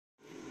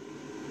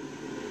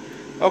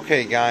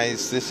Okay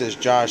guys, this is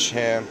Josh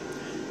here,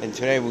 and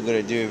today we're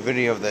going to do a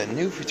video of the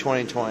new for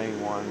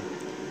 2021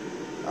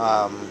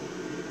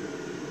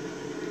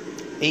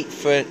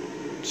 8-foot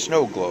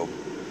snow globe.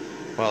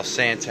 Well,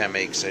 Santa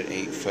makes it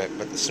 8 foot,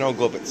 but the snow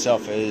globe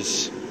itself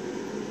is,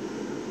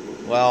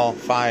 well,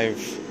 5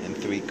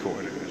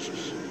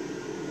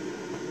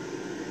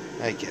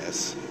 3/4, I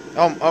guess.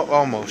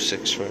 Almost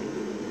 6 foot.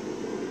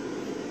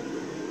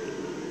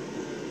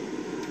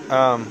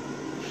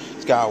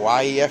 It's got a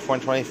YEF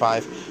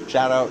 125.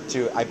 Shout out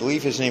to, I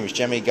believe his name is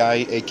Jimmy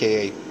Guy,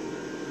 aka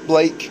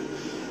Blake.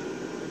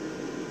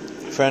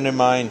 A friend of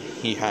mine,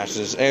 he has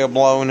his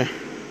Airblown.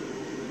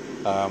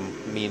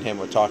 Me and him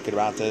were talking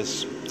about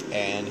this,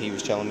 and he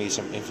was telling me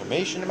some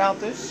information about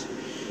this.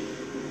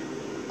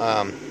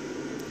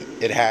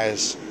 It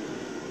has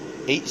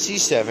 8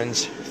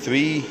 C7s,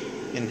 3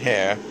 in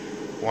here,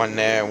 1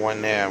 there,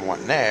 1 there, and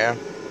 1 there.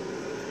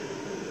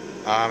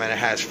 And it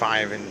has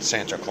 5 in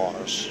Santa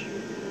Claus.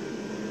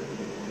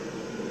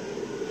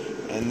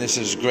 And this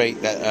is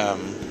great that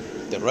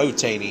the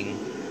rotating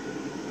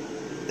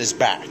is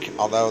back,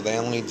 although they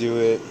only do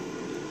it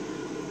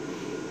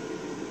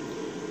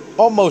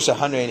almost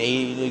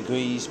 180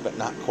 degrees, but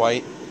not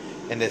quite.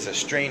 And there's a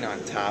strain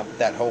on top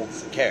that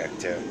holds the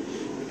character.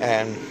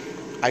 And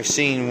I've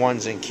seen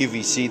ones in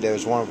QVC.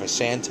 There's one of a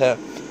Santa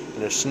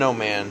and a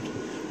snowman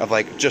of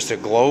like just a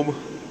globe.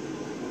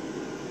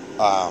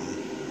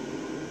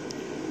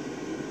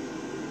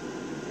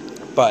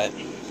 But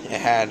it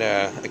had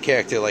a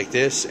character like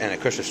this and a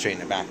Christmas tree in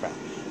the background.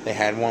 They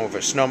had one with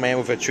a snowman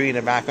with a tree in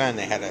the background, and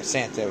they had a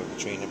Santa with a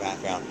tree in the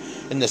background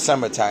in the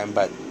summertime,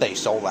 but they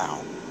sold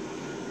out.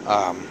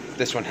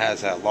 This one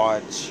has a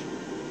large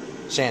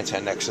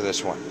Santa next to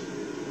this one.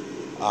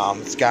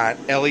 It's got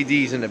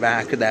LEDs in the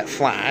back of that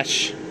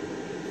flash,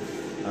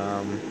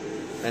 and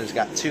it's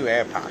got 2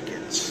 air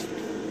pockets.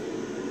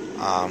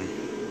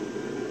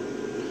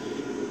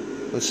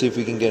 Let's see if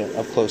we can get an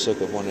up-close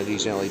look of one of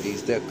these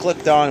LEDs. They're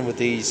clipped on with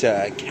these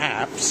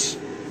caps.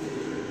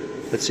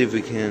 Let's see if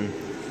we can...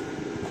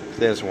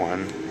 There's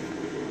one.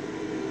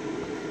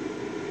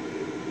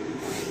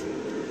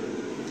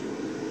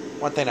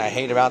 One thing I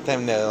hate about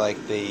them, they're like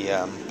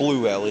the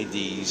blue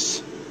LEDs,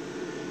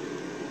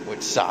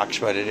 which sucks,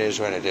 but it is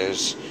what it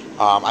is.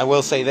 I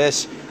will say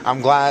this.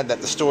 I'm glad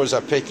that the stores are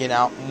picking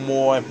out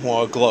more and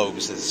more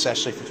globes,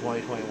 especially for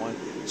 2021.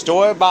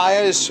 Store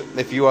buyers,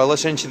 if you are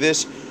listening to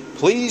this,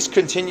 please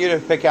continue to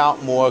pick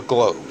out more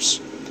globes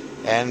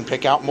and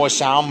pick out more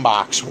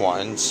soundbox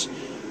ones,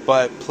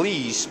 but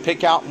please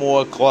pick out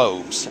more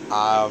globes.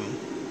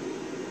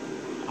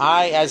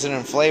 I, as an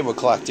inflatable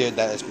collector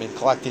that has been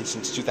collecting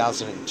since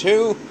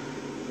 2002,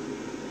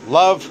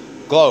 love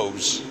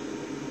globes.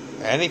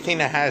 Anything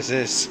that has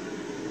this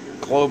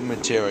globe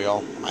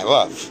material, I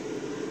love.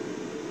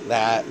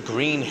 That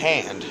green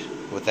hand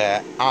with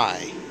that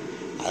eye,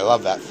 I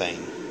love that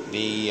thing.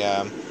 The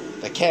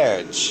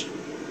carriage,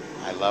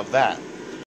 I love that.